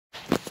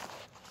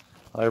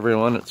Hi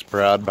everyone, it's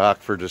Brad back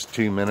for just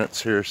 2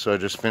 minutes here. So I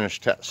just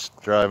finished test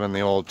driving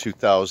the old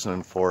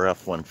 2004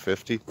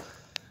 F150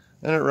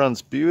 and it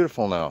runs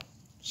beautiful now.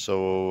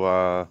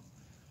 So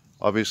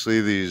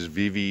obviously these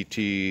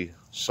VVT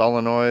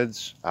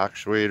solenoids,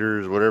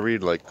 actuators, whatever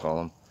you'd like to call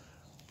them,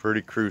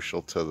 pretty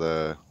crucial to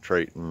the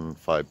Triton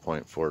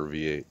 5.4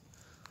 V8.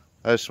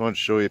 I just want to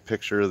show you a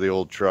picture of the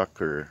old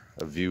truck, or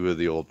a view of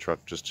the old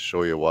truck, just to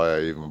show you why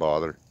I even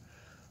bothered.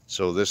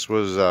 So this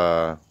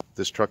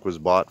truck was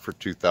bought for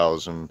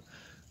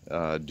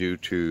 $2,000 due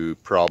to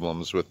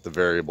problems with the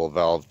variable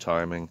valve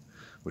timing,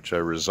 which I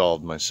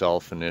resolved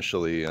myself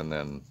initially, and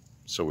then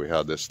so we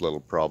had this little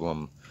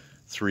problem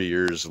 3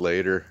 years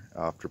later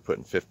after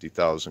putting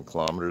 50,000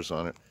 kilometers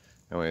on it.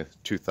 Anyway,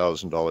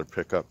 $2,000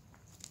 pickup.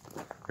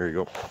 Here you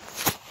go.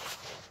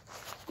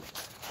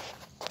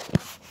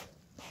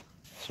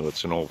 So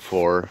it's an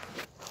 04.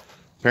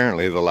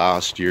 Apparently the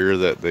last year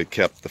that they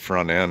kept the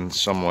front end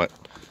somewhat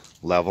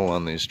level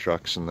on these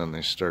trucks, and then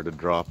they started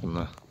dropping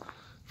the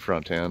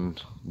front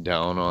end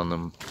down on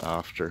them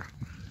after.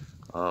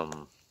 I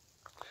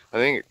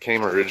think it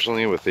came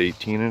originally with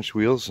 18-inch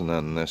wheels, and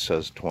then this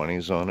has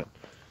 20s on it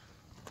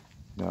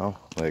now.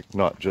 Like,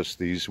 not just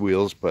these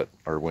wheels, but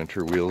our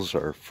winter wheels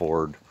are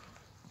Ford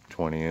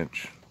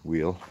 20-inch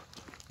wheel.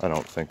 I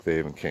don't think they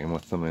even came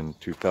with them in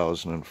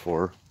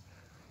 2004.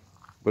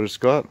 But it's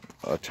got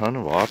a ton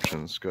of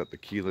options. It's got the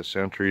keyless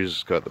entries,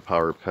 it's got the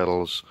power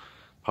pedals,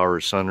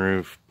 power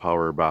sunroof,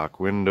 power back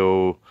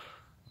window,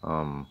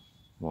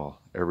 well,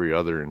 every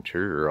other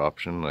interior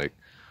option, like,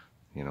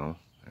 you know,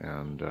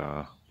 and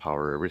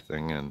power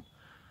everything, and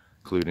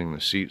including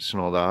the seats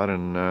and all that.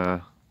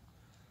 And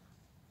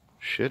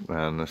shit,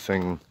 man, the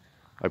thing,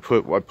 I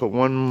put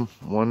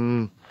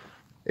one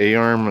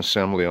A-arm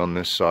assembly on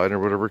this side or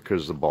whatever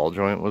because the ball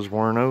joint was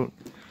worn out.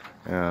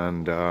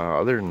 And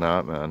other than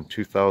that, man,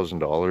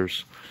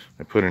 $2,000.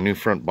 I put a new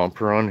front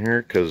bumper on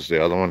here because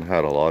the other one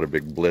had a lot of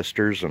big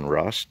blisters and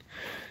rust,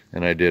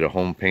 and I did a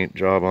home paint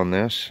job on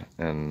this,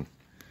 and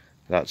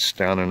that's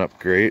standing up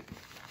great.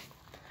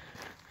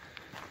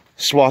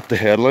 Swapped the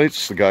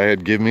headlights. The guy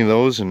had given me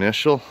those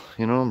initial,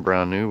 you know,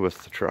 brand new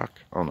with the truck.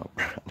 Oh, not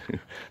brand new.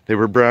 They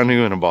were brand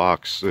new in a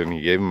box, and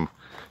he gave them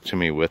to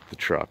me with the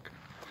truck.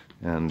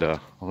 And well,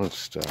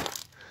 the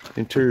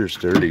interior's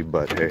dirty,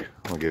 but hey,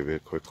 I'll give you a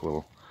quick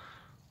little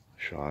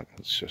shot.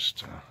 It's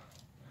just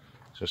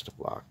a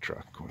black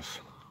truck with,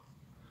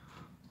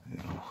 you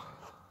know,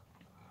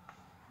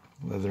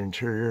 leather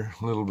interior,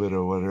 a little bit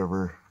of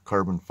whatever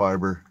carbon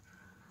fiber. I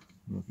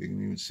don't know if you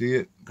can even see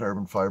it.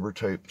 Carbon fiber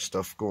type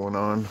stuff going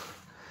on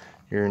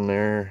here and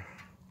there.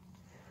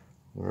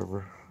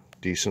 Whatever.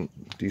 Decent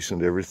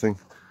everything.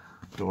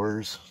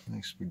 Doors,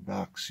 nice big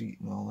back seat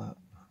and all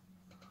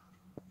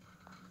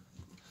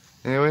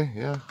that. Anyway,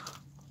 yeah.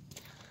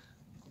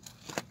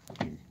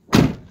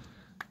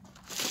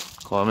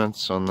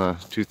 Comments on the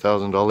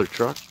 $2,000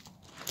 truck?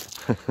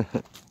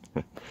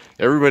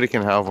 Everybody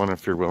can have one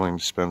if you're willing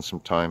to spend some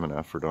time and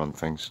effort on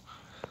things.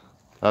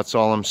 That's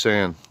all I'm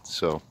saying.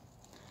 So,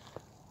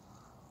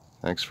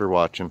 thanks for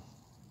watching.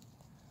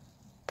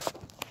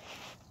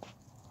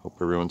 Hope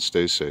everyone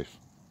stays safe.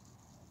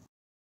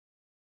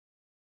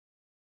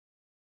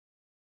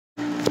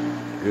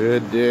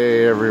 Good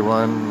day,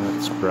 everyone.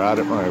 It's Brad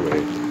at my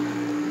way.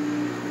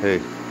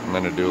 Hey, I'm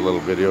going to do a little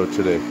video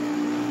today.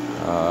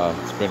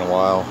 It's been a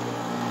while.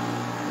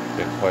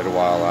 Been quite a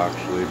while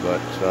actually,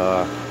 but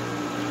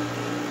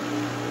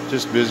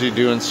just busy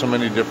doing so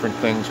many different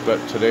things. But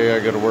today I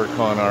got to work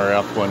on our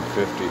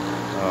F150.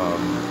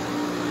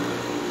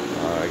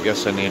 I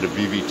guess I need a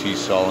VVT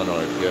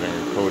solenoid, getting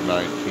a code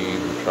 19.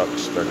 The truck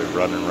started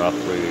running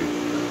roughly,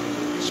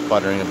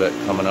 sputtering a bit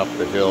coming up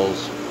the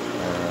hills,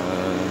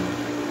 and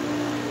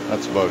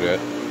that's about it.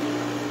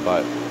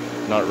 But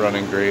not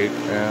running great.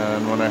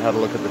 And when I had a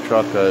look at the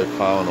truck, I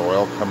found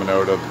oil coming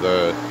out of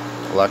the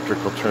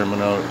electrical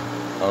terminal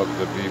of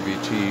the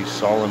VVT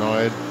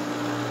solenoid,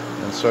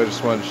 and so I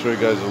just wanted to show you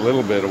guys a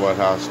little bit of what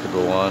has to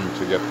go on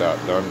to get that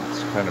done.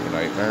 It's kind of a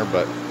nightmare,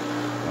 but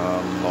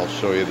I'll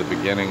show you the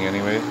beginning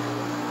anyway.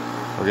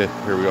 Okay,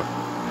 here we go.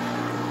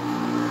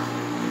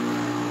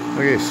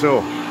 Okay,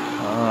 so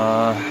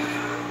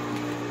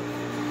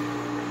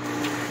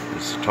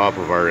this is the top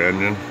of our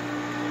engine.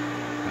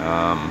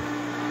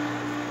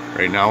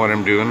 Right now what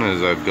I'm doing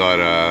is I've got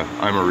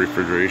I'm a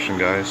refrigeration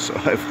guy, so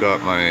I've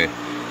got my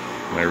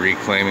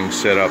reclaiming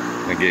set up,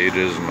 my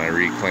gauges and my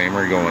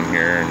reclaimer going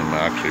here, and I'm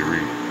actually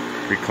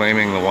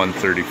reclaiming the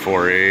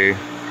 134A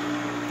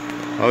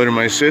out of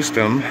my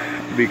system,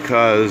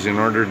 because in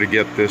order to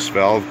get this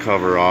valve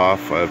cover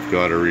off, I've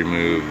got to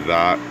remove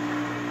that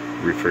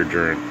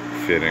refrigerant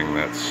fitting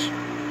that's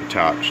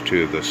attached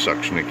to the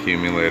suction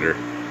accumulator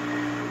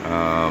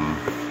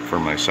for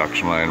my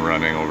suction line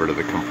running over to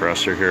the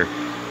compressor here.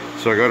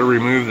 So I got to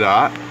remove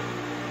that.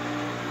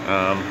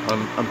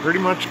 I'm pretty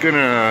much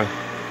gonna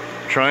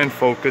try and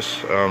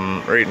focus.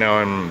 Right now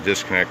I'm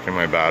disconnecting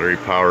my battery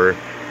power.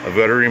 I've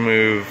got to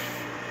remove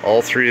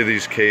all three of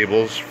these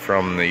cables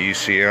from the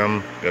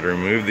ECM. Got to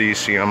remove the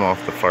ECM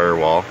off the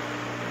firewall.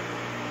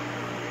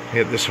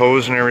 Get this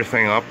hose and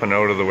everything up and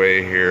out of the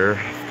way here.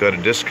 Got to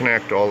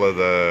disconnect all of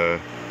the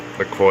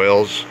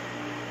coils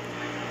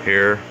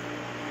here,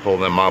 pull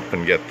them up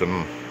and get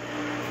them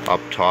up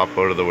top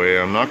out of the way.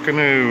 I'm not going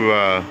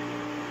to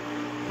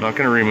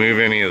remove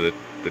any of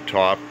the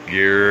top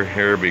gear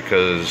here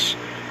because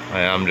I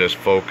am just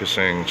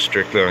focusing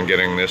strictly on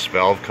getting this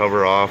valve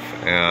cover off,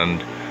 and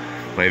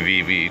my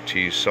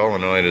VVT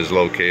solenoid is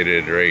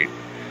located right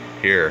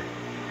here.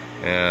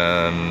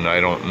 And I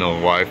don't know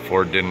why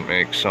Ford didn't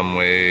make some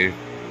way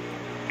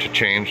to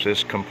change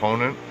this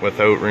component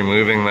without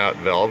removing that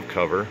valve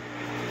cover.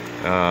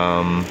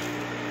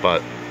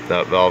 But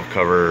that valve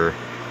cover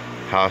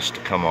has to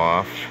come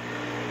off,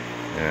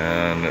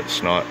 and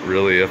it's not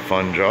really a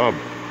fun job.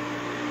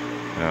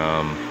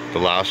 The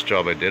last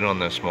job I did on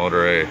this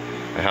motor, I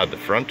had the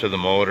front of the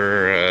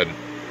motor, I had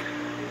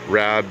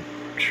rad,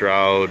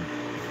 shroud,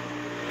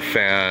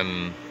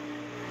 fan,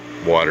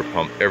 water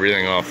pump,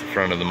 everything off the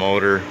front of the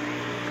motor.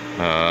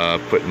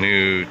 Put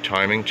new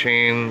timing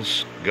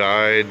chains,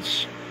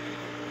 guides,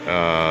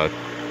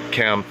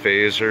 cam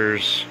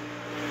phasers,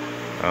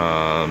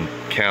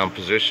 cam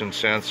position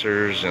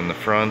sensors in the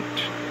front,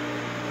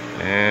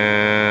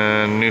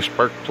 and new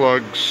spark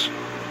plugs.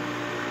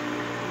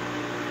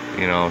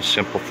 You know,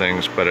 simple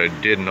things, but I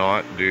did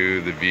not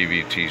do the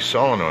VVT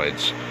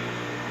solenoids.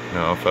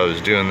 Now, if I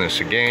was doing this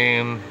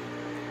again,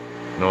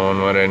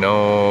 knowing what I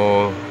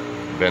know,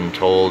 been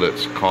told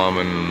it's a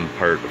common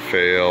part to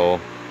fail,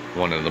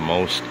 one of the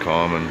most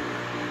common,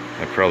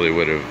 I probably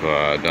would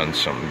have done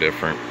something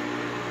different.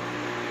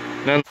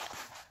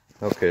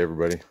 Okay,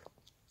 everybody,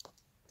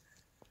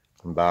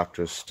 I'm back,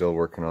 just still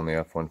working on the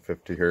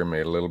F150 here.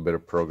 Made a little bit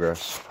of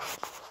progress.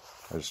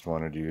 I just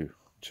wanted you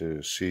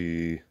to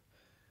see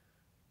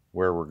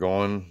where we're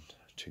going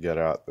to get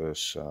at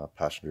this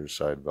passenger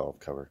side valve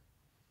cover.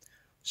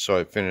 So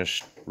I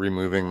finished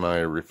removing my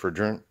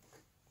refrigerant.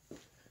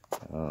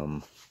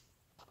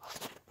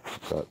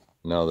 But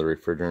now the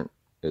refrigerant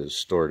is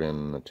stored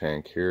in the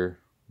tank here.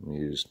 I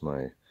used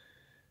my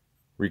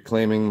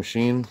reclaiming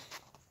machine.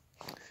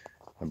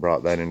 I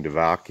brought that into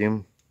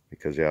vacuum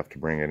because you have to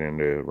bring it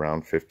into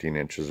around 15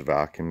 inches of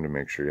vacuum to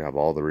make sure you have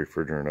all the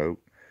refrigerant out.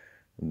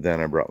 Then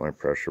I brought my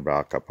pressure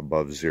back up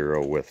above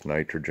zero with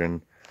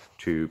nitrogen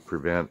to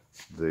prevent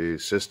the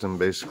system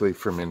basically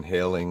from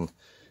inhaling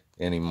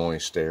any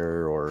moist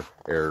air or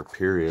air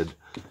period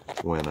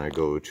when I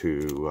go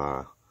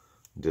to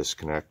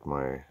disconnect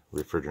my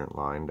refrigerant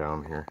line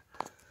down here.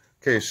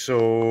 Okay,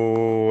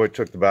 so I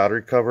took the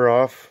battery cover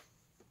off,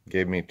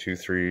 gave me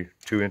 2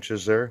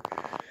 inches there.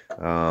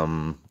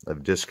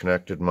 I've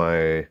disconnected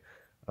my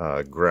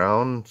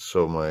ground,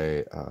 so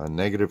my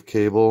negative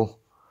cable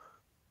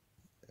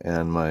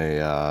and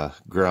my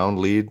ground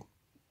lead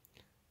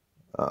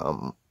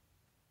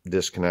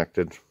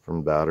disconnected from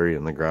the battery,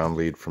 and the ground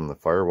lead from the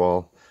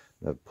firewall.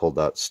 I've pulled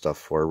that stuff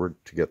forward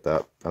to get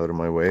that out of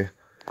my way.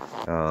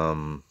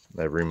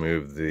 I've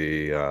removed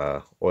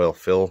the oil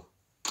fill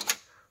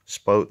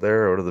spout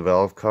there out of the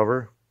valve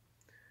cover.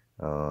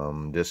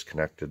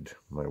 Disconnected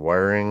my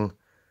wiring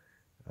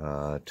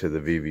to the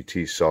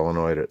VVT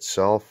solenoid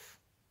itself.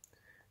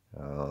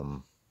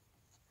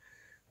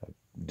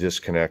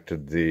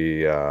 Disconnected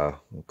the,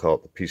 we'll call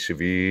it the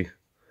PCV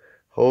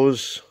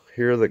hose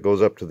here that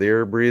goes up to the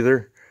air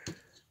breather.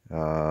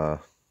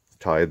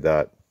 Tied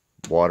that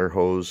water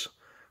hose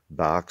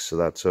back, so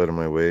that's out of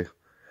my way.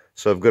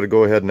 So I've got to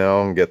go ahead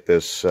now and get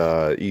this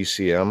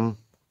ECM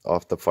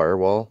off the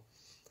firewall,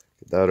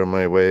 get that out of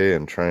my way,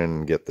 and try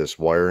and get this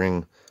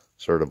wiring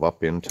sort of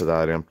up into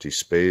that empty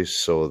space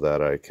so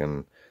that I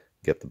can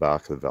get the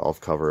back of the valve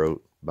cover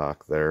out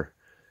back there.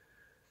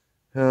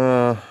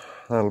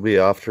 That'll be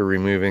after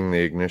removing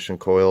the ignition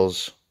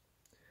coils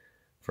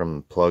from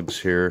the plugs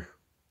here.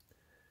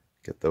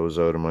 Get those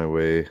out of my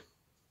way,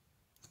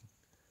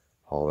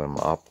 haul them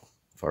up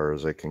as far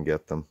as I can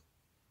get them.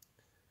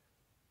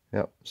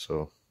 Yep,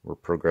 so we're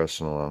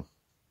progressing along.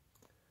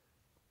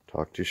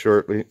 Talk to you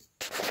shortly.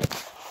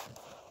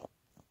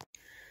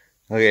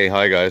 Okay,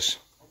 hi guys.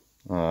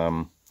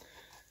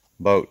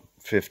 About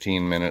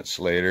 15 minutes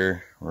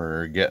later,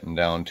 we're getting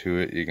down to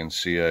it. You can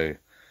see I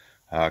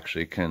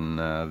actually can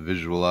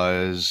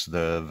visualize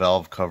the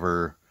valve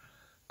cover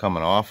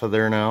coming off of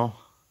there now.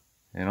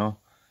 You know,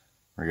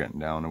 we're getting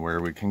down to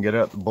where we can get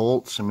at the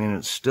bolts. I mean,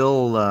 it's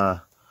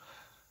still,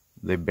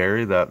 they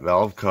bury that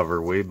valve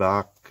cover way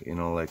back, you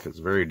know, like it's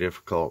very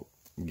difficult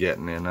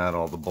getting in at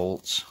all the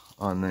bolts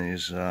on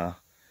these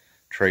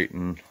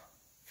Triton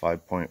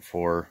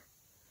 5.4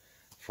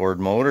 Ford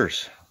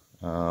motors.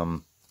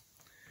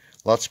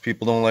 Lots of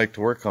people don't like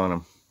to work on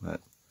them,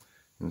 but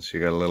and so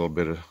you got a little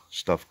bit of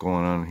stuff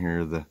going on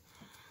here. The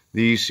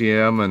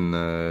ECM and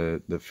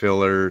the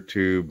filler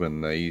tube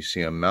and the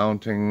ECM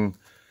mounting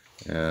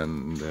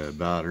and the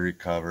battery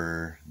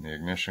cover and the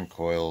ignition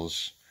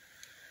coils.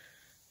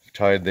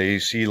 Tied the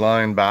AC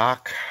line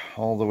back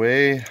all the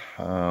way,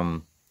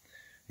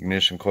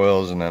 ignition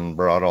coils, and then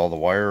brought all the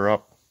wire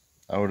up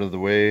out of the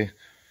way,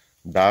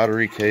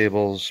 battery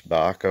cables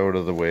back out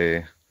of the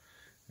way,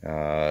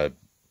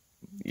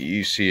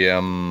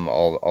 ECM,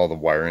 all the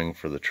wiring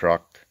for the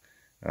truck.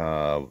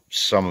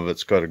 Some of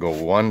it's got to go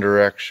one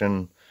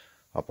direction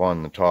up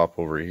on the top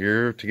over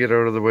here to get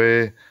out of the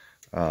way.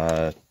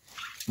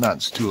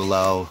 That's to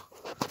allow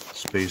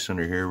space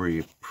under here where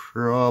you're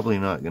probably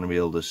not going to be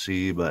able to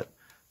see, but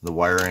the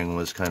wiring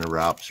was kind of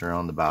wraps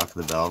around the back of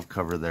the valve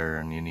cover there,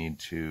 and you need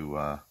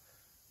to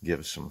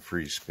give some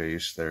free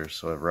space there.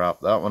 So I've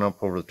wrapped that one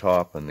up over the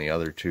top, and the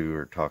other two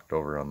are tucked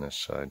over on this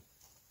side.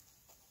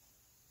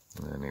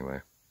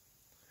 Anyway,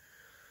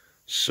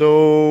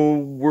 so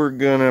we're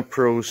gonna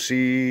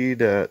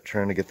proceed at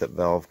trying to get that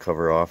valve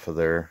cover off of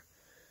there.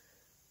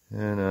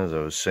 And as I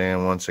was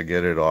saying, once I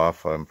get it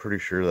off, I'm pretty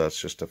sure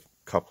that's just a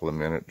couple of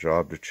minute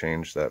job to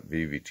change that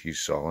VVT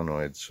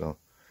solenoid. So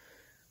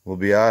we'll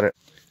be at it.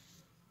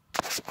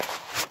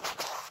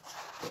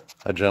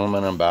 Hi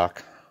gentlemen, I'm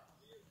back.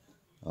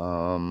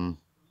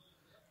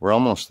 We're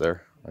almost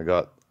there. I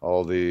got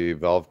all the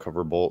valve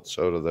cover bolts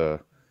out of the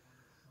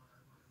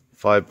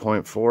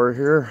 5.4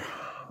 here.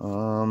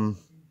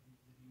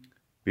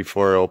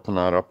 Before I open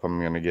that up, I'm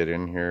going to get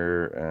in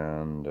here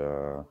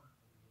and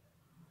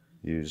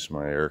use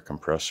my air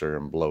compressor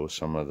and blow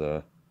some of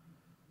the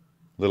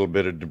little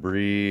bit of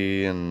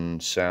debris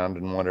and sand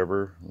and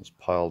whatever is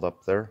piled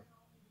up there.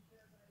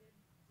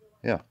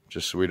 Yeah,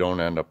 just so we don't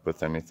end up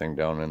with anything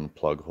down in the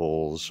plug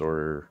holes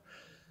or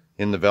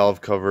in the valve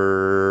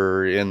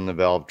cover, in the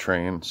valve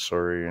train,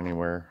 sorry,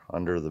 anywhere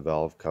under the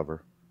valve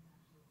cover.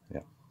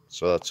 Yeah,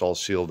 so that's all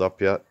sealed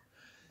up yet.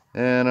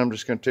 And I'm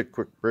just going to take a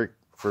quick break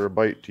for a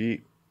bite to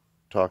eat.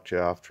 Talk to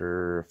you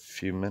after a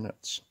few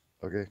minutes.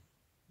 Okay,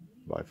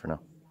 bye for now.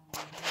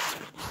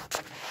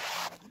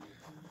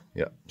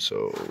 Yeah,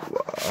 so,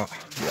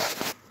 yeah,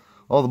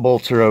 all the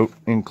bolts are out,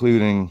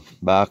 including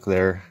back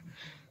there.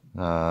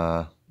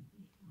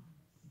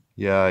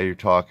 Yeah, you're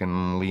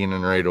talking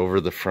leaning right over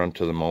the front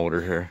of the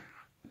motor here.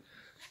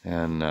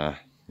 And,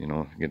 you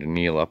know, you get a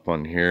kneel up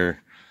on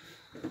here,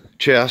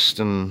 chest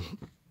and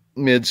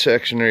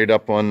midsection right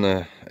up on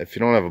the, if you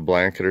don't have a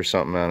blanket or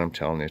something, man, I'm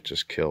telling you, it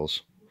just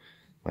kills.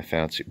 My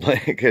fancy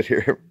blanket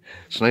here.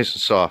 It's nice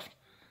and soft.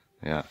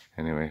 Yeah,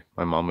 anyway,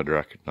 my mom would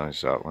recognize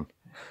that one.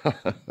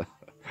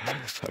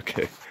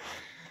 Okay.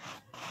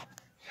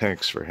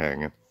 Thanks for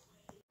hanging.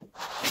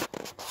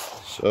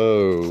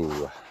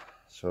 So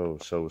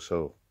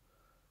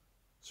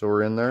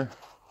we're in there.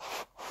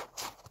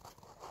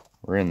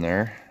 We're in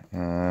there.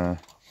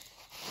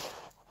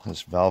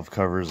 This valve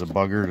cover is a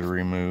bugger to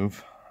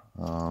remove.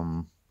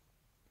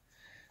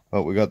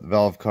 But we got the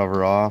valve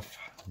cover off.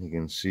 You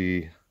can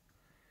see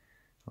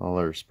all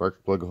our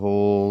spark plug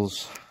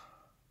holes.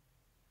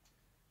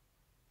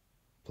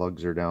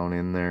 Plugs are down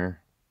in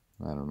there.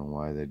 I don't know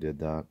why they did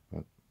that,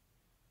 but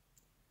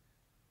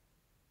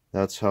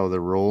that's how they're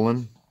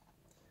rolling.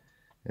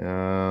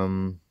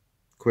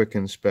 Quick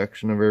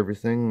inspection of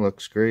everything.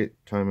 Looks great.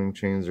 Timing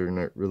chains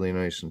are really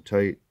nice and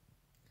tight.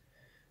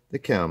 The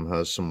cam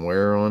has some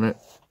wear on it.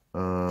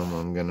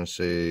 I'm gonna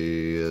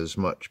say as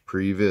much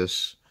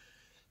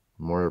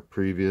more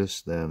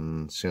previous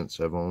than since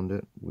I've owned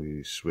it.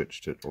 We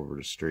switched it over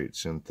to straight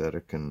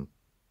synthetic and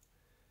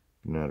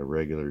not a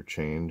regular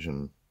change,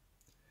 and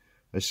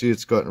I see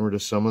it's gotten rid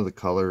of some of the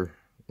color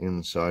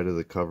inside of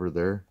the cover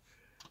there.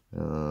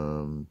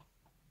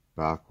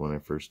 Back when I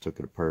first took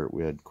it apart,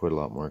 we had quite a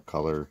lot more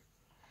color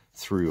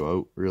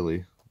throughout, really.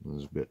 It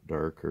was a bit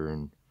darker,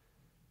 and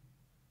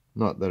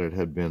not that it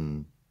had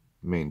been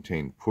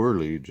maintained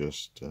poorly,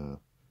 just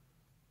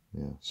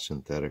yeah,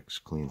 synthetics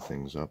clean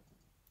things up.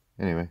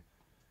 Anyway,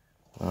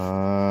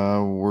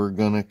 we're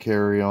gonna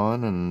carry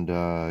on and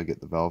get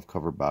the valve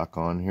cover back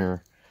on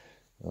here.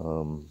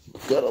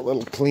 Got a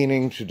little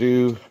cleaning to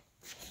do.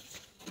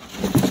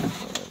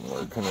 I'm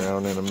working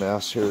around in a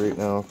mess here right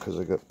now because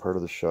I got part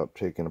of the shop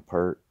taken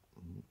apart,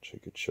 which I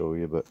could show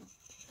you, but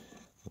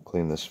I'll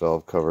clean this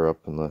valve cover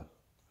up and the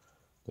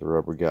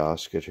rubber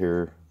gasket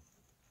here.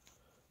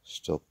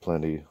 Still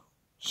plenty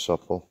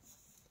supple,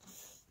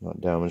 not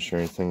damaged or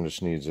anything,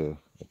 just needs a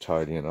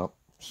tidying up.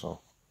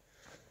 So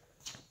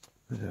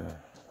yeah,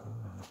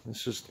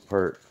 this is the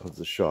part of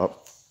the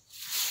shop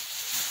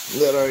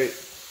that I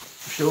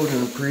showed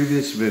in a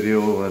previous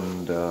video,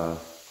 and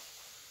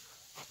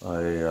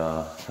I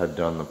had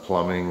done the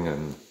plumbing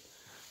and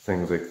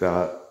things like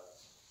that.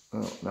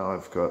 Well, now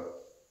I've got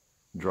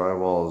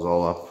drywalls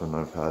all up, and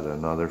I've had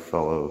another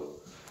fellow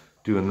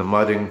doing the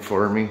mudding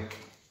for me,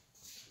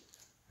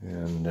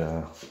 and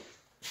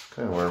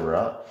kind of where we're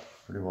at.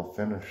 Pretty well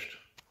finished.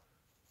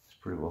 It's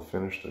pretty well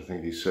finished. I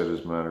think he said,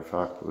 as a matter of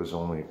fact, it was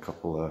only a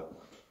couple of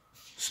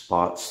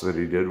spots that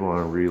he did want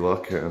to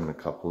relook at, and a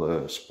couple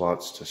of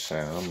spots to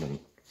sand, and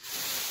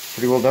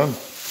pretty well done.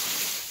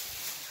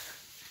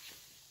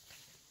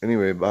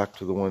 Anyway, back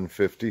to the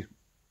 150.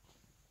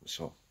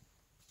 So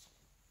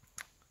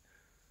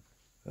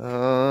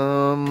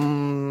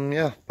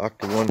yeah, back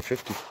to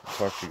 150. I'll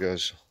talk to you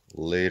guys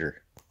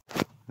later.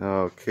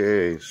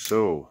 Okay,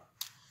 so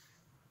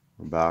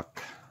we're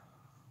back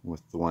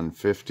with the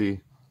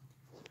 150.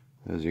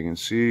 As you can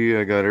see,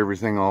 I got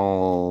everything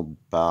all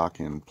back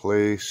in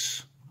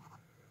place.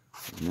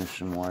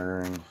 ignition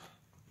wiring,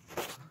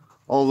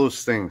 all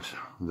those things.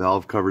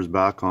 Valve covers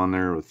back on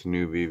there with the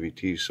new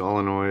VVT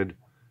solenoid,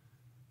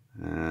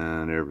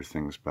 and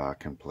everything's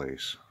back in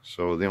place.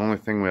 So the only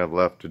thing we have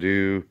left to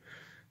do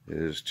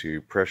is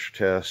to pressure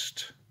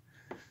test,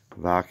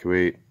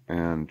 evacuate,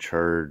 and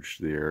charge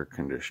the air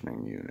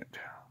conditioning unit.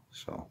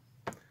 So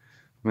I'm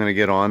going to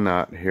get on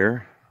that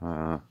here.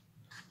 Going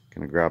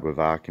to grab a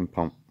vacuum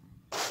pump.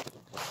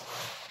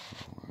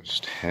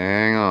 Just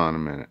hang on a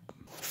minute.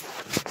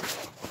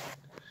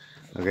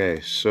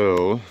 Okay,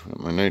 so got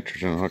my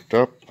nitrogen hooked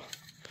up,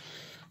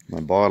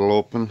 my bottle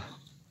open.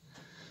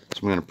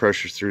 So I'm going to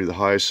pressure through the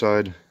high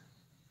side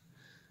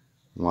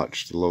and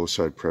watch the low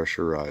side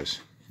pressure rise,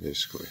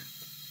 basically.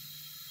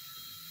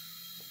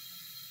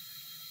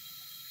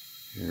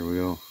 Here we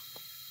go.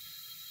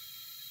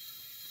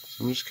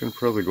 So I'm just going to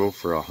probably go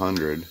for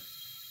 100.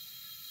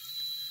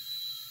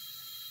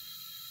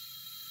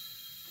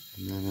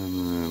 And then I'm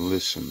going to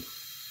listen.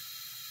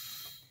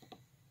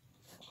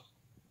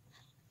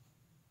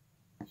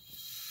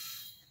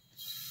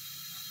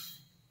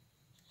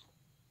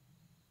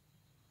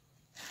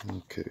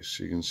 Okay,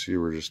 so you can see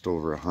we're just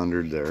over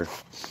 100 there.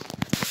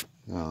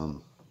 I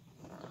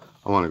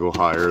want to go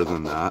higher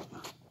than that.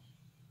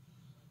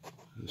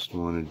 Just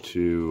wanted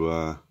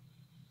to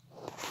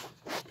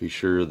be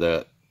sure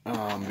that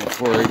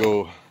before I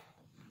go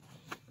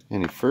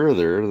any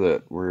further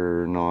that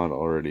we're not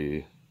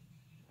already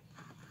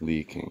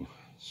leaking.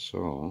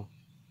 So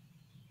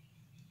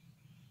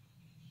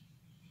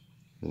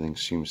everything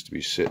seems to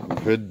be sitting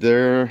good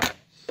there.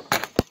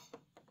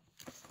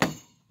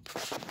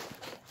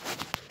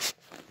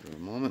 For a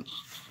moment.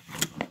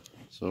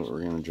 So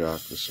we're going to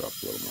jack this up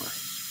a little more.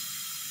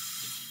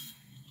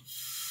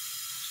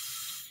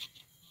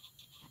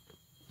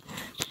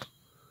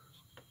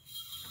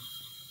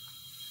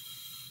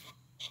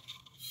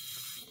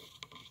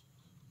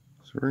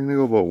 So we're going to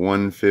go about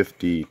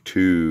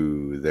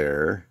 152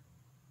 there.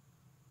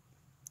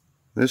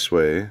 This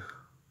way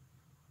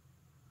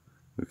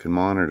we can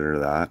monitor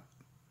that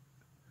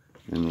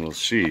and we'll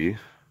see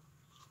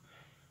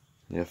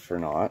if or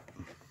not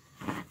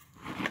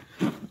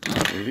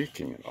we're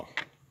leaking at all.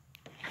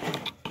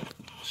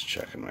 Just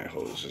checking my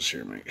hoses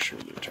here, make sure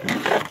they're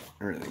tight.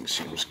 Everything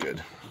seems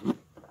good.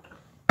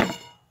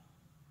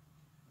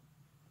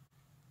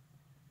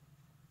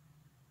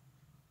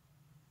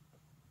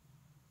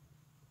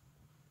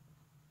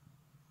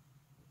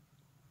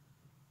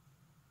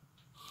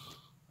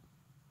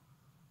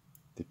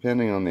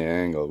 Depending on the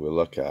angle we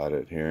look at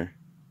it here,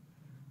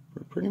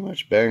 we're pretty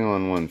much bang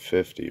on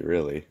 150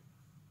 really.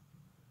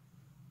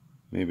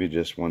 Maybe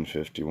just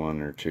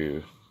 151 or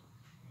 2.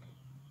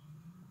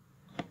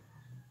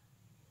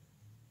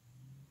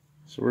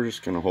 So we're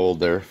just going to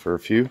hold there for a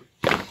few.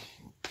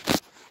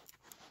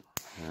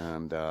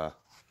 And I'll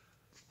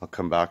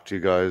come back to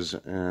you guys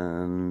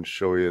and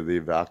show you the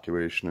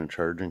evacuation and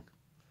charging.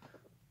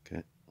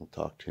 Okay, we'll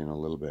talk to you in a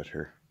little bit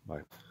here.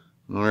 Bye.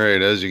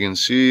 Alright, as you can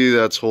see,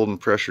 that's holding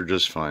pressure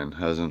just fine.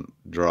 Hasn't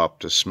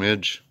dropped a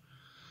smidge.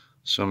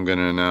 So I'm going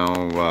to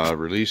now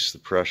release the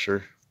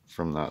pressure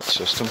from that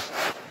system.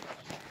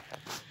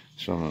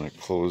 So I'm going to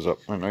close up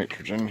my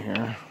nitrogen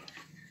here.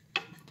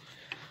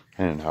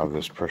 I didn't have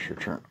this pressure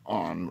turn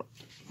on.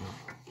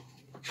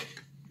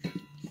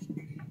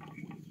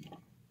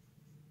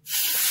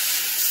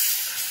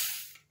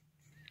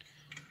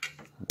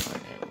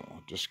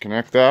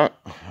 Disconnect that,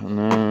 and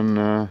then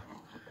I'm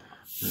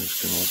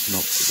just going to open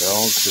up the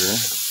valves here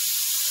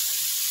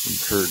and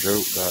purge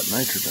out that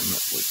nitrogen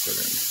that we put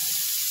in.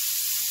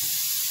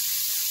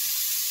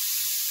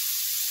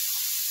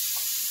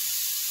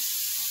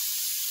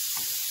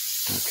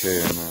 Okay,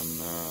 and then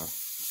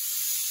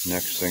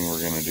next thing we're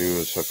going to do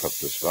is hook up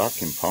this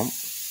vacuum pump.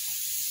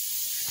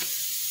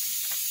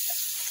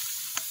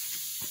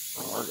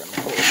 And we're going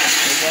to pull up the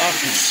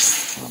vacuum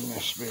on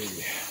this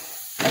baby.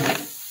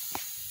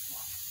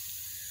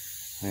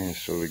 Okay,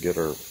 so we get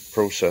our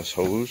process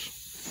hose.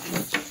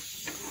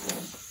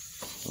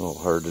 A little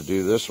hard to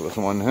do this with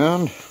one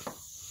hand.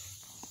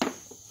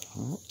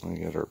 We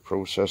get our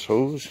process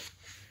hose.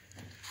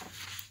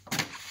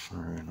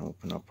 We're going to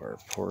open up our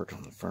port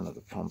on the front of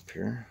the pump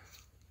here.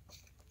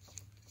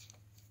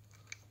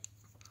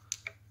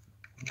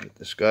 Get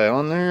this guy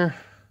on there.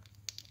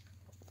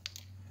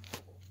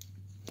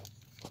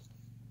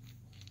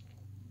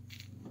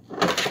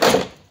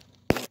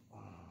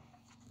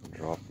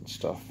 Dropping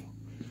stuff.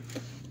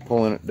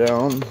 Pulling it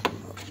down.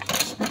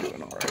 It's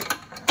doing alright.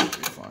 That'll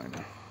be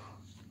fine.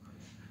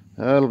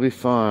 That'll be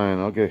fine.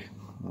 Okay.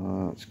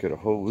 Let's get a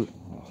hose.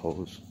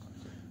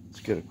 Let's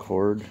get a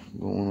cord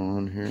going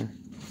on here.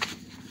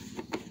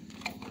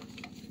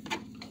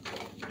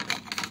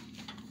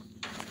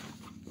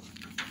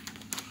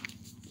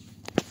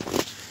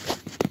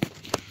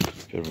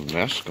 Bit of a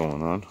mess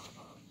going on.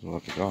 Is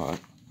what I got.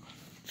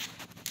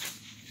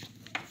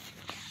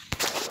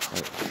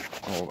 Right,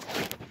 hold on.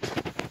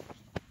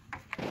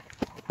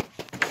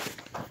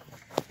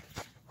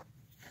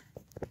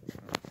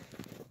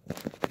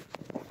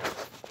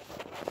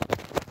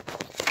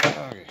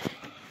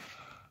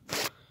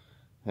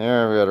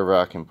 There we got our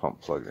vacuum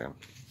pump plugged in.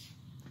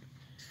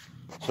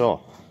 So,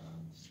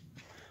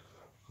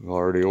 we've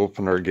already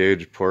opened our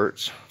gauge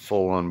ports,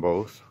 full on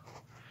both.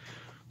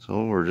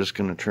 So we're just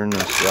going to turn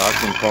this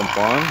vacuum pump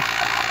on.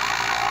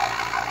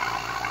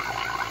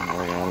 And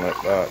we're going to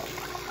let that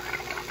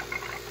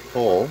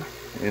pull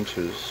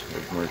inches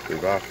of mercury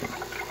vacuum.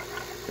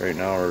 Right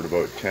now we're at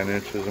about 10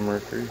 inches of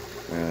mercury,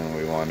 and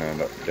we want to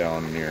end up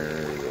down near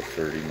the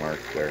 30 mark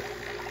there.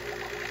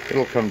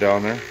 It'll come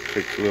down there,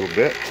 takes a little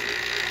bit.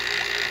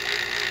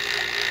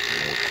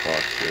 We'll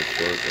talk here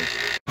shortly.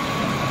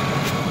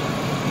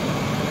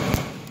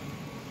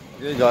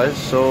 Okay guys,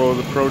 so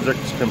the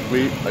project's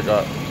complete. I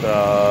got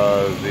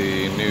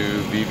the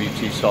new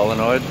VVT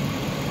solenoid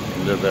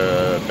into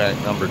the bank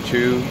number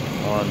 2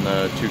 on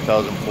the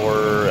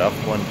 2004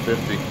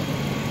 F150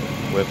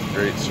 with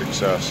great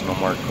success. No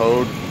more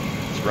code,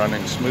 it's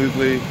running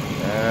smoothly,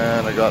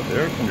 and I got the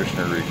air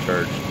conditioner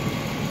recharged.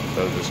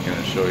 So I was just going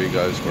to show you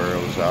guys where I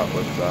was at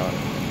with that.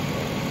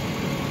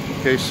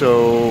 Okay,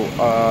 so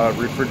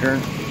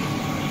refrigerant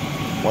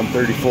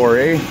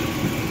 134A.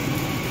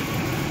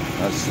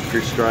 That's the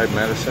prescribed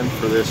medicine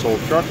for this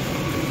old truck.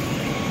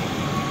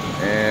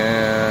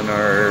 And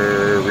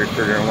our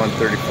refrigerant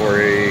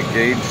 134A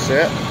gauge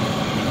set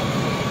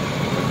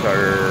with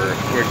our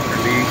quick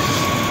release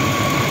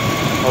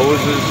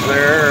hoses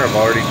there. I've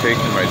already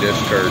taken my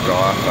discharge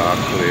off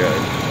actually. I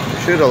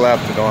should have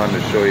left it on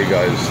to show you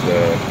guys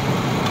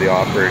the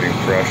operating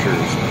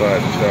pressures,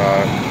 but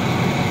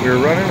we were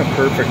running a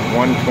perfect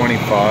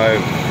 125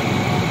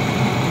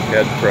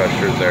 head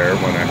pressure there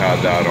when I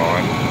had that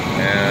on.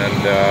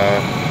 And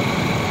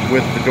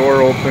with the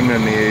door open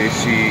and the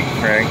AC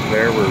crank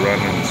there, we're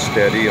running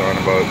steady on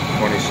about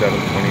 27,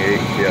 28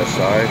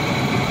 psi.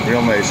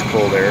 Real nice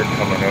cold air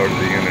coming out of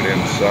the unit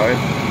inside.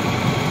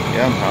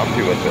 Yeah, I'm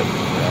happy with it.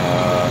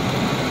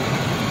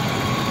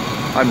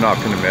 I'm not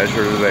going to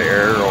measure the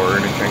air or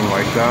anything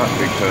like that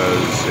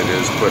because it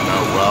is putting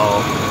out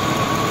well.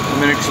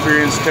 I'm an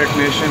experienced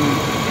technician.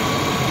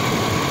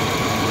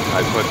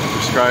 I put the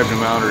prescribed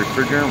amount of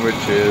refrigerant, which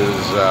is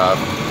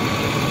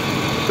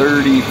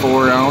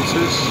 34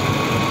 ounces.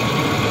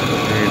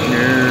 Right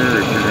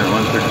here,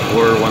 refrigerant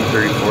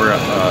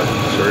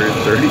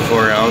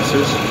 34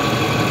 ounces,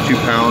 2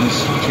 pounds,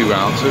 2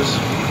 ounces.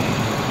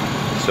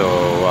 So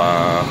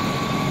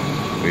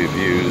we've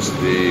used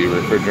the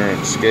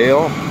refrigerant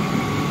scale,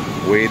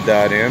 weighed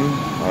that in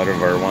out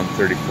of our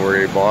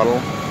 134A bottle,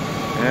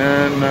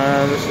 and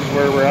this is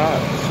where we're at.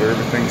 So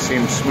everything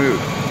seems smooth.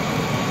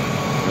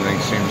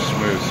 Everything seems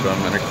smooth. So I'm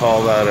going to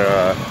call that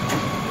a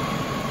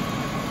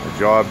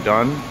job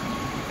done,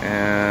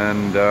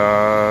 and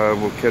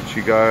we'll catch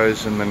you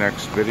guys in the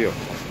next video.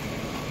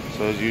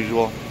 So as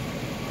usual,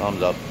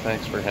 thumbs up.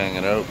 Thanks for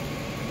hanging out,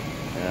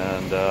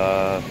 and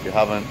if you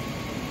haven't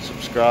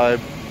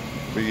subscribed,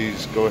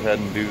 please go ahead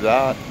and do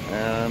that,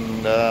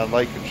 and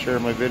like and share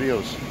my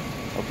videos.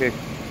 Okay,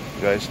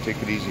 you guys,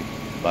 take it easy.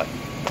 Bye.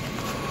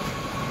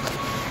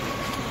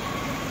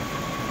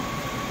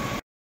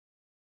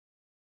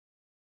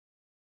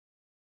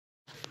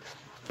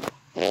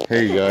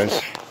 Hey you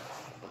guys,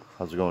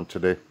 how's it going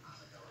today?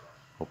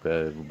 Hope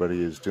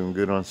everybody is doing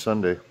good on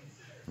Sunday.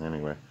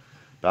 Anyway,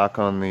 back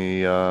on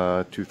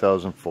the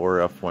 2004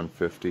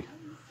 F150.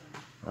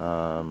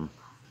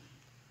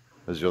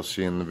 As you'll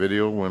see in the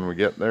video when we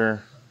get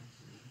there,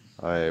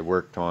 I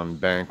worked on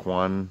bank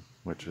 1,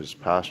 which is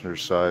passenger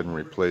side, and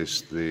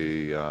replaced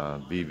the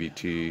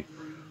VVT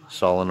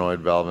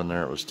solenoid valve in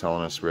there. It was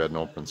telling us we had an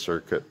open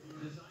circuit.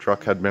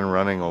 Truck had been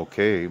running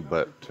okay,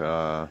 but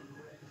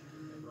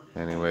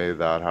anyway,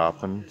 that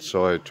happened.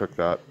 So I took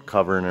that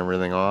cover and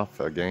everything off,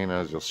 again,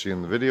 as you'll see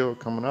in the video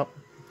coming up.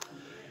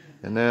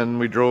 And then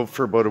we drove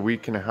for about a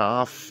week and a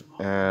half,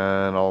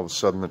 and all of a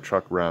sudden the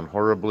truck ran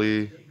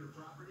horribly.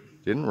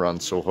 Didn't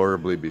run so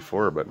horribly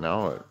before, but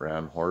now it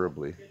ran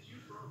horribly.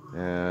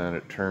 And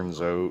it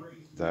turns out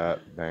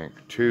that bank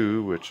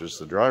 2, which is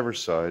the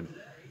driver's side,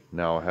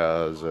 now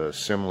has a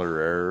similar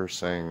error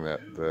saying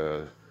that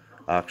the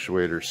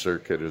actuator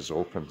circuit is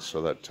open.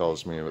 So that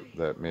tells me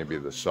that maybe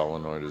the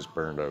solenoid is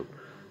burned out.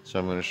 So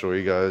I'm going to show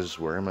you guys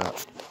where I'm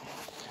at.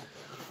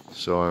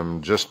 So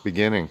I'm just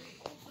beginning.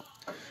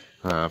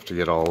 I have to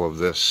get all of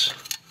this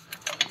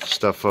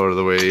stuff out of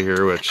the way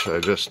here, which I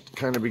just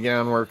kind of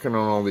began working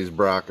on all these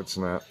brackets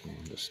and that.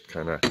 Just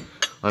kind of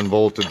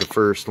unbolted the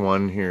first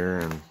one here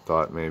and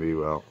thought maybe,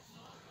 well,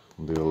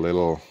 I'll do a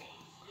little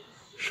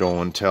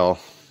show and tell.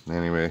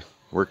 Anyway,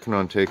 working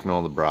on taking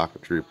all the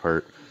bracketry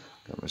apart.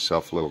 Got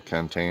myself a little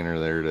container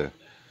there to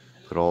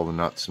put all the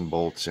nuts and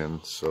bolts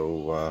in.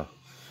 So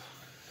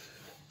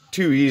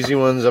 2 easy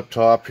ones up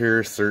top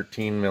here,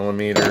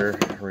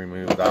 13mm.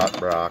 Remove that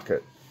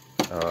bracket.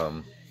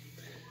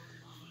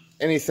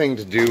 Anything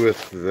to do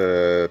with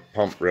the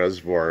pump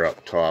reservoir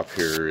up top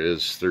here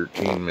is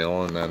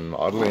 13mm, and then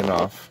oddly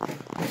enough,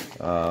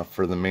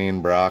 for the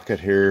main bracket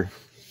here,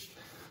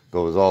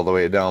 goes all the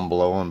way down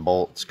below and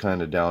bolts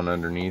kind of down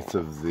underneath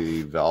of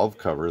the valve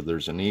cover.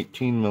 There's an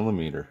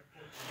 18mm.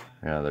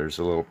 Yeah, there's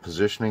a little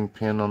positioning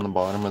pin on the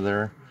bottom of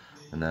there,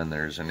 and then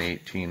there's an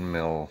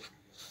 18mm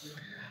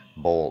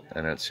bolt,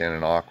 and it's in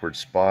an awkward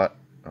spot.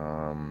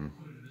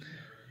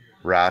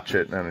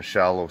 Ratchet and a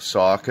shallow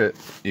socket.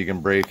 You can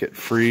break it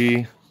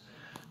free,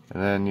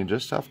 and then you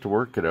just have to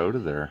work it out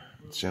of there.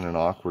 It's in an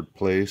awkward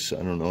place. I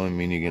don't know, I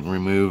mean, you can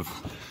remove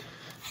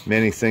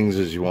many things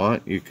as you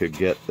want. You could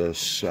get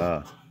this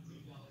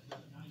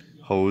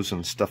hose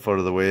and stuff out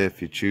of the way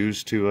if you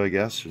choose to, I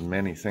guess. There's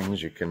many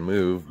things you can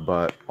move,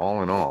 but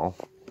all in all,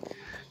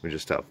 we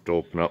just have to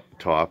open up the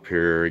top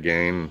here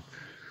again.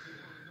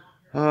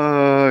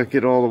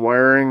 Get all the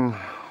wiring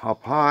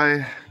up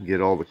high,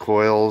 get all the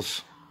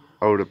coils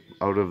out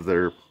of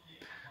their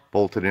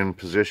bolted in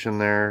position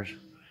there,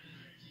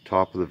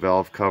 top of the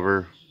valve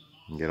cover,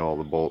 and get all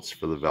the bolts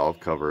for the valve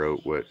cover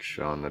out, which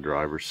on the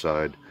driver's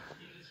side,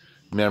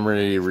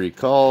 memory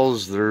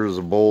recalls there's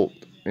a bolt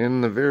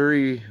in the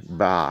very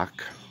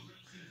back,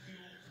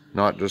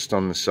 not just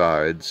on the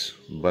sides,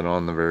 but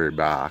on the very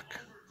back,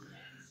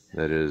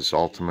 that is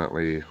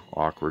ultimately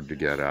awkward to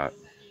get at.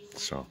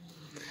 So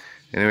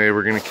anyway,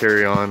 we're going to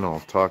carry on. I'll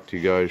talk to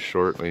you guys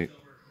shortly.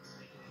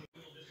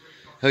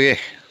 Okay,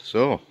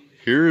 so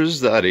here's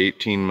that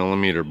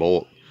 18mm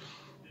bolt.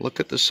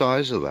 Look at the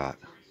size of that.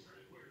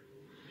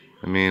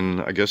 I mean,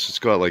 I guess it's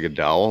got like a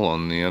dowel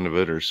on the end of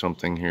it or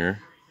something here,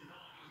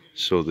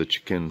 so that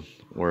you can,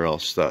 where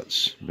else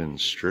that's been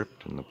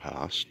stripped in the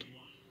past.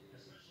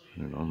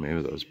 I don't know,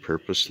 maybe that was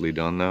purposely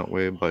done that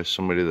way by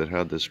somebody that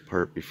had this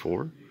part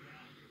before.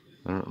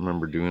 I don't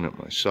remember doing it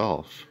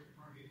myself.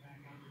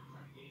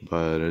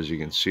 But as you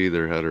can see,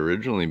 there had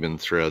originally been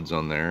threads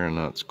on there, and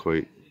that's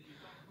quite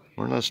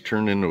more or less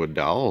turned into a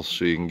dowel,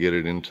 so you can get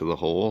it into the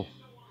hole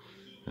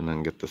and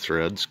then get the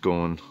threads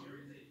going.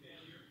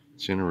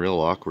 It's in a real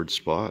awkward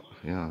spot.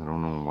 Yeah, I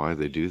don't know why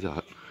they do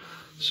that.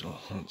 So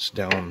it's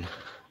down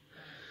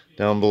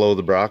below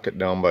the bracket,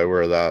 down by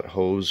where that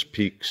hose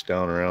peaks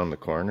down around the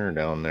corner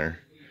down there.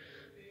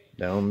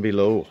 Down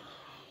below.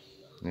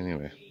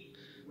 Anyway,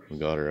 we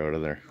got her out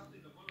of there.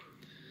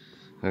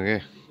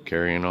 Okay,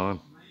 carrying on.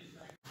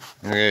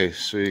 Okay,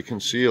 so you can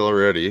see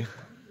already,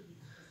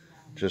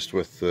 just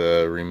with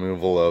the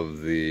removal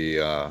of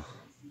the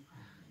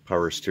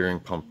power steering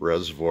pump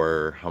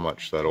reservoir, how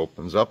much that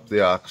opens up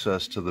the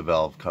access to the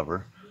valve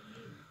cover.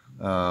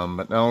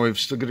 But now we've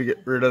still got to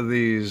get rid of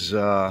these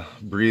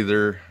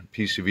breather,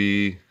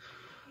 PCV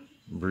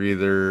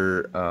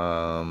breather.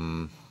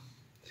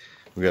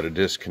 We got to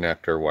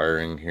disconnect our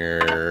wiring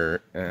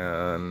here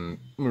and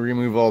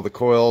remove all the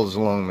coils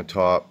along the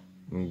top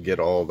and get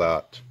all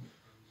that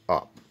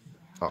up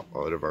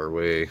out of our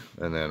way,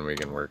 and then we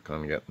can work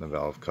on getting the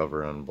valve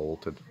cover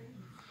unbolted.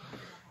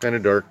 Kind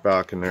of dark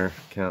back in there,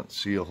 can't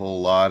see a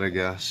whole lot, I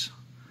guess.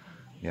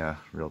 Yeah,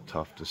 real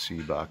tough to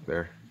see back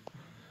there.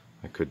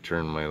 I could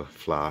turn my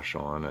flash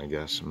on, I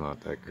guess. I'm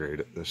not that great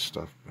at this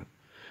stuff, but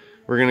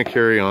we're gonna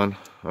carry on.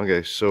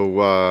 Okay, so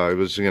I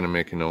was gonna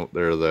make a note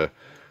there.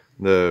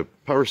 The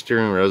power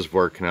steering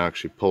reservoir can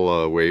actually pull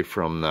away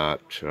from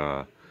that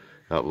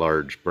that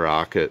large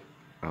bracket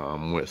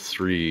with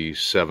 3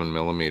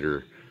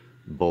 7mm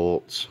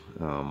bolts.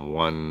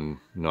 One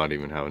not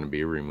even having to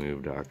be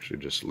removed, actually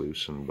just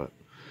loosened. But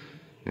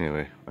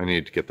anyway, I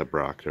need to get the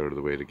bracket out of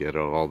the way to get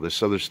out all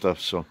this other stuff,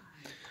 so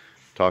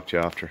talk to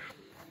you after.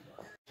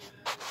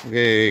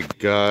 Okay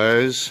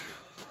guys,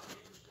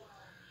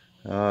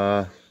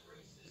 yeah,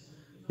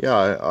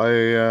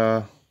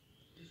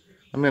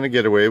 I'm gonna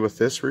get away with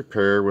this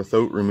repair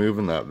without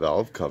removing that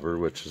valve cover,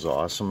 which is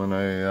awesome. And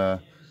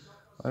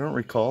I don't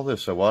recall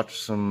this. I watched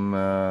some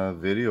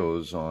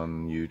videos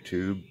on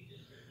YouTube,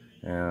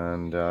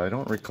 and I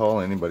don't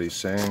recall anybody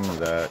saying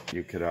that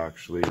you could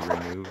actually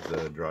remove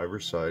the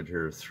driver's side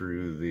here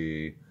through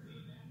the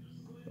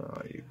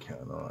you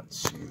cannot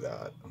see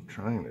that. I'm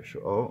trying to show.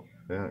 Oh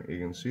yeah, you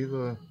can see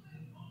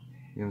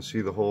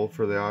the hole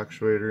for the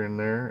actuator in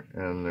there,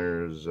 and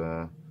there's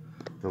the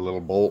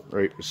little bolt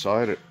right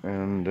beside it.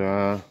 And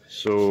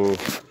so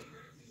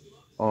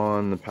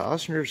on the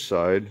passenger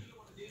side,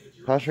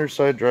 driver's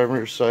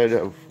side,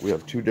 we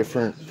have two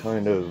different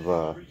kind of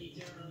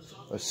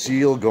a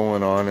seal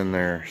going on in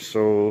there.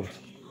 So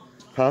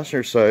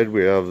passenger side,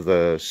 we have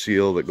the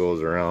seal that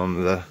goes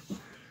around the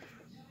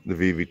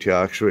VVT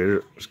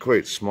actuator. It's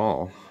quite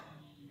small,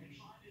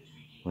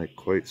 like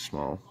quite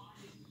small.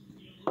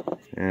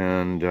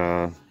 And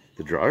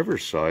the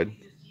driver's side,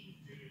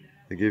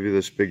 they give you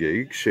this big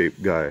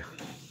egg-shaped guy.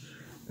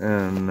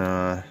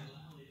 And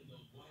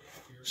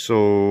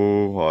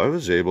so I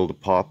was able to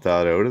pop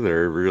that out of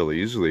there real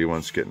easily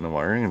once getting the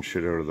wiring and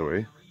shit out of the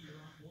way,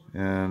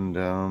 and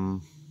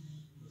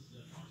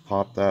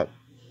pop that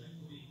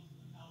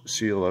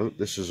seal out.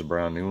 This is a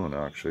brand new one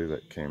actually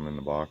that came in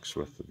the box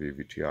with the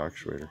VVT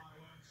actuator.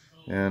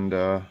 And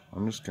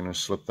I'm just going to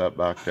slip that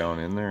back down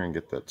in there and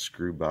get that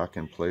screw back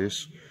in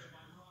place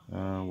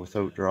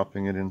without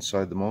dropping it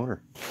inside the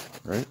motor,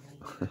 right?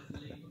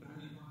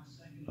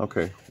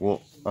 Okay,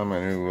 well, I'm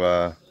going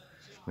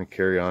to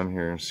carry on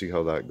here and see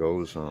how that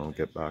goes, and I'll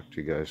get back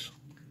to you guys.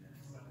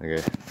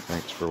 Okay,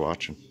 thanks for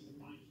watching.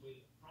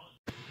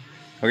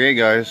 Okay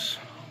guys,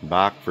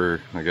 back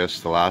for, I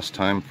guess, the last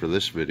time for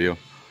this video.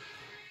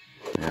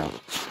 Yeah,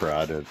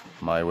 prodded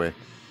my way.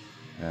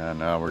 And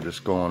now we're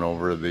just going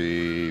over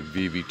the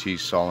VVT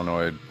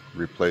solenoid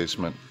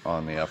replacement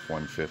on the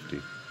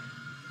F150.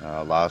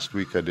 Last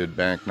week I did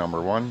bank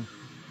number 1,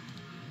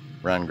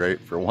 ran great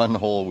for 1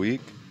 whole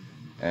week,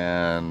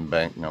 and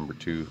bank number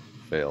 2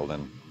 failed.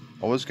 And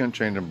I was going to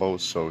change them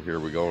both, so here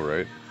we go,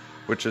 right?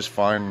 Which is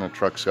fine. The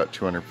truck's got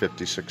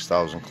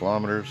 256,000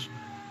 kilometers.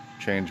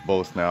 Changed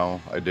both now.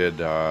 I did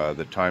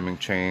the timing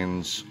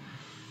chains,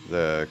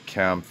 the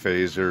cam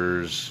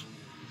phasers,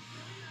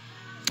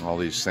 all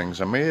these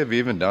things. I may have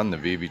even done the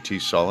VVT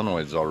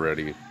solenoids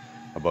already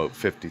about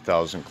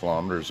 50,000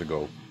 kilometers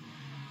ago.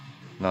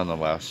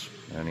 Nonetheless,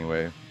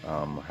 anyway,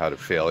 had a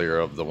failure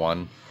of the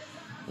one.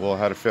 Well, I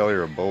had a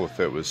failure of both.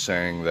 It was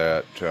saying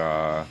that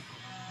I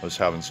was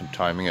having some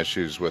timing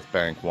issues with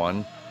bank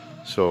 1,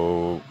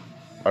 so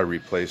I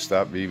replaced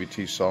that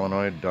VVT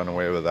solenoid, done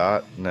away with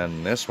that, and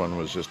then this one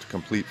was just a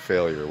complete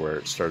failure where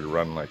it started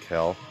running like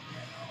hell,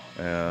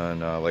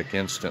 and like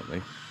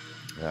instantly.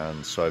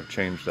 And so I've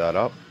changed that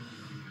up.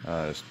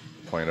 Just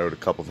point out a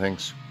couple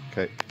things.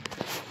 Okay.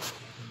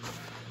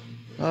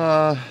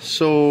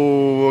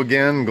 So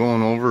again,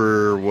 going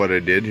over what I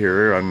did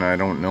here, and I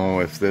don't know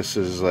if this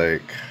is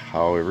like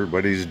how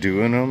everybody's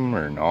doing them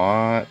or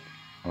not.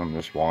 I'm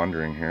just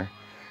wandering here.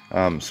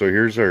 So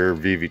here's our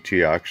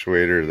VVT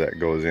actuator that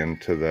goes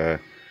into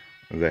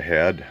the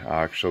head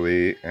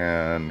actually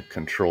and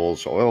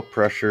controls oil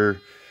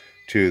pressure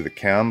to the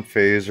cam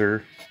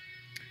phaser,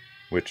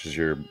 which is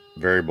your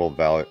variable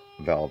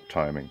valve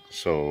timing.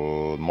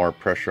 So the more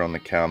pressure on the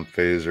cam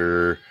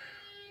phaser,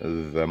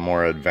 the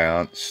more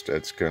advanced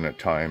it's going to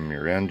time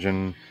your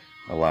engine,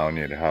 allowing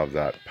you to have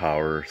that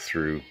power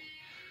through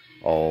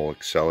all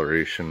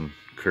acceleration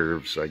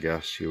curves, I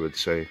guess you would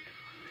say.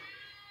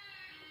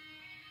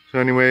 So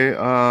anyway,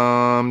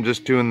 I'm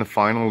just doing the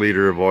final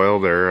liter of oil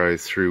there. I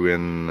threw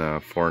in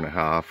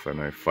 4.5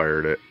 and I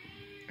fired it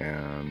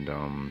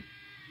and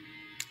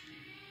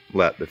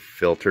let the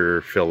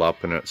filter fill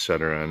up and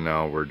etc. And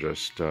now we're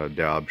just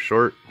dab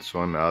short, so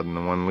I'm adding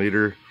the 1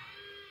 liter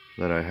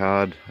that I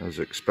had as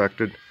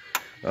expected.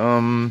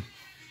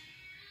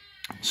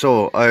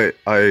 So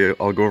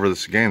I'll go over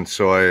this again.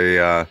 So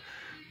I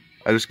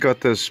just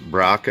got this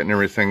bracket and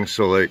everything.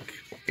 So like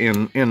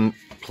in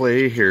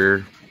play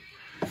here,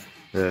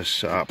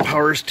 this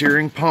power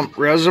steering pump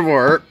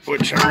reservoir,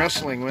 which I'm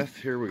wrestling with.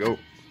 Here we go.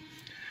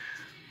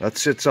 That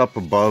sits up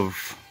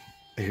above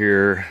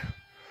here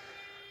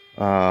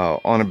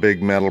on a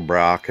big metal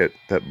bracket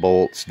that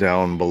bolts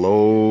down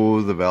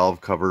below the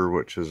valve cover,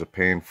 which is a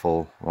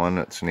painful one.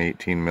 It's an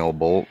 18 mil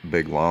bolt,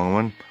 big long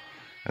one.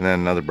 And then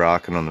another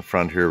bracket on the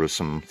front here with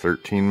some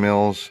 13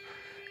 mils.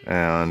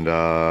 And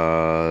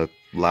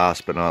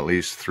last but not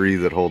least, 3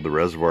 that hold the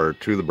reservoir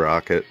to the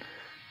bracket,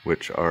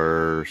 which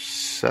are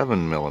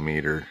 7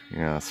 millimeter.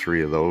 Yeah,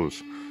 3 of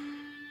those.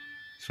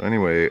 So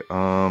anyway,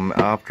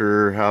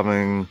 after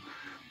having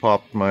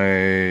popped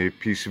my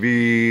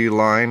PCV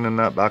line and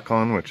that back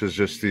on, which is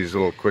just these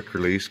little quick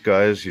release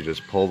guys, you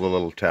just pull the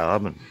little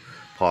tab and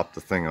pop the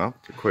thing up.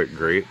 They're quite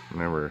great.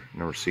 Never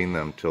seen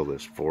them till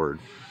this Ford.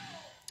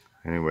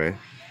 Anyway,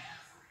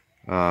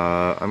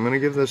 I'm gonna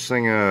give this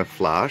thing a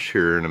flash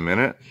here in a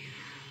minute,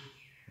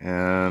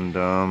 and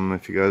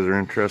if you guys are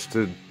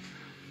interested,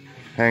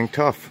 hang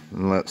tough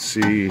and let's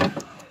see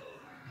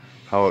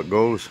how it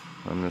goes.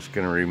 I'm just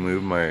gonna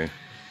remove my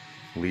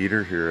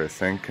leader here, I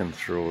think, and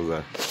throw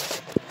the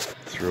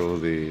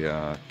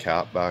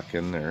cap back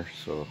in there.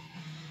 So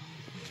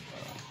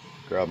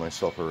grab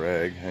myself a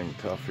rag, hang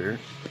tough here.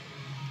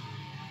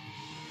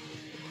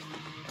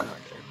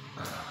 Okay.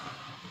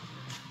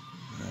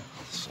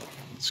 So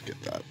let's get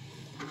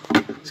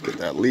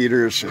that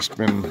leader. It's just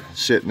been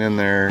sitting in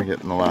there,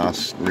 getting the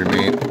last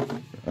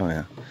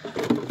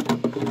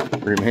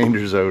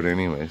remainders out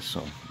anyway.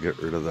 So get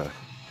rid of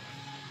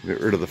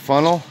the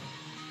funnel.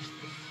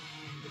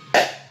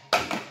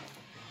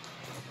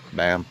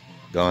 Bam,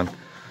 done.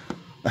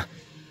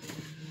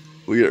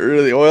 We get rid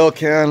of the oil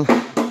can.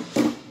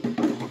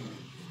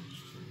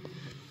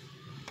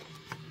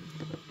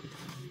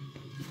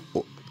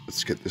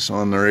 Let's get this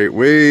on the right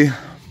way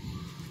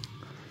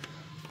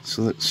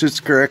so that it sits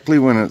correctly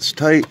when it's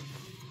tight.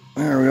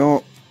 There we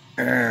go.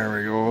 There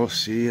we go.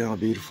 See how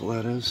beautiful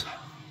that is?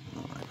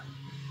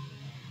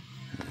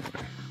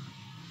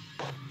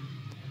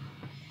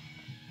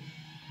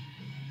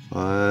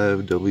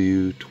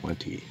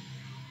 5W20.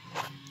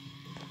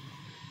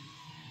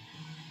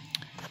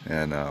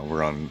 And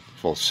we're on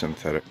full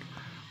synthetic.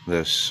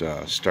 This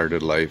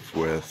started life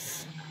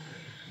with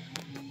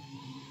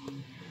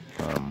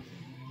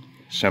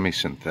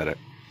semi-synthetic,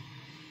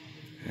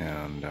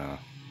 and I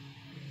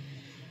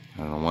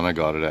don't know, when I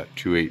got it at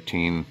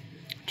 218,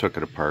 took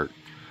it apart.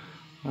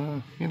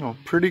 You know,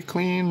 pretty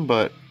clean,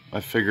 but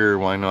I figure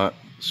why not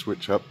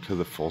switch up to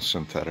the full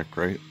synthetic,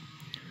 right?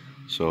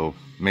 So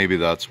maybe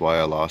that's why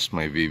I lost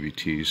my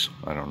VVTs.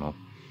 I don't know,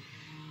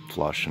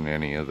 flushing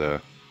any of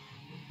the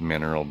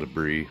mineral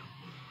debris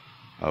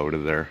out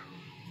of there.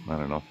 I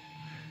don't know.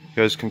 You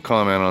guys can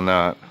comment on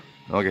that.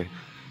 Okay,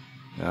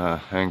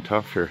 hang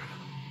tough here.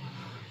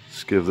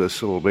 Let's give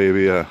this little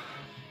baby a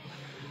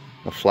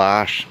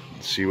flash,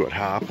 see what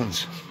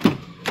happens. I'm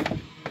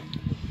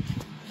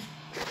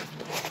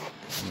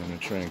gonna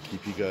try and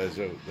keep you guys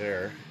out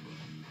there.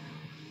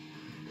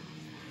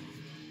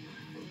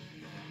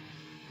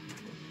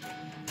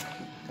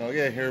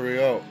 Okay, here we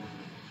go.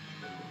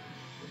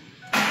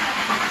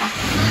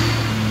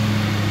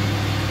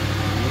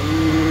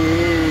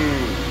 Ooh.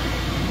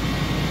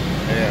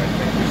 Yeah, I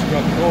think we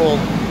struck gold.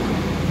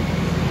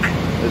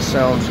 This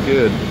sounds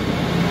good.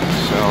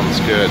 Sounds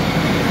good.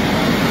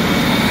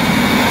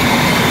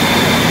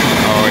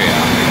 Oh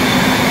yeah.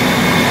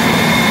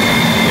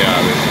 Yeah,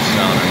 this is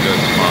sounding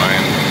just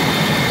fine.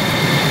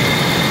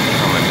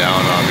 Coming down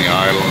on the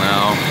idle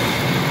now.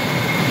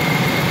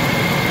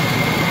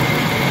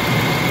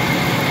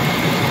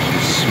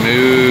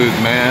 Smooth,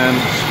 man,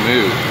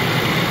 smooth.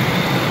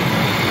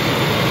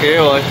 Okay,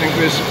 well I think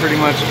this is pretty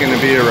much going to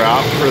be a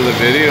wrap for the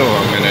video.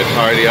 I'm going to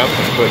tidy up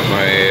and put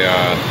my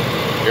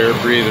air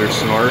breather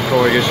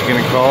snorkel, I guess you're going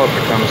to call it,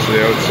 that comes to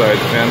the outside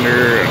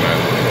fender, and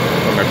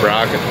put my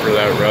bracket for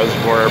that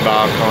reservoir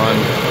back on.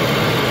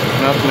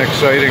 Nothing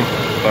exciting,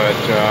 but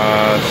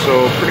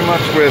so pretty much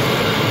with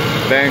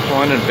bank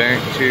 1 and bank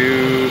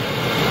 2,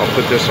 I'll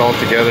put this all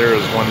together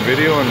as one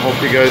video and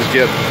hope you guys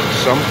get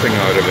something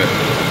out of it.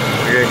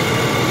 Okay,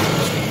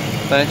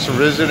 thanks for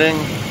visiting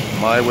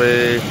My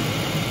Way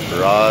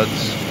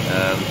Rods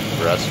and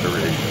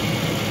Restoration,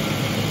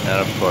 and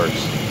of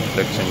course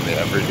fixing the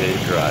everyday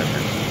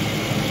drivers.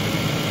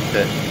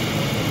 Okay,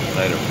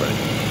 night everybody.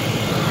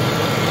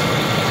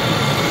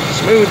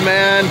 Smooth,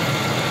 man,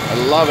 I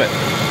love it.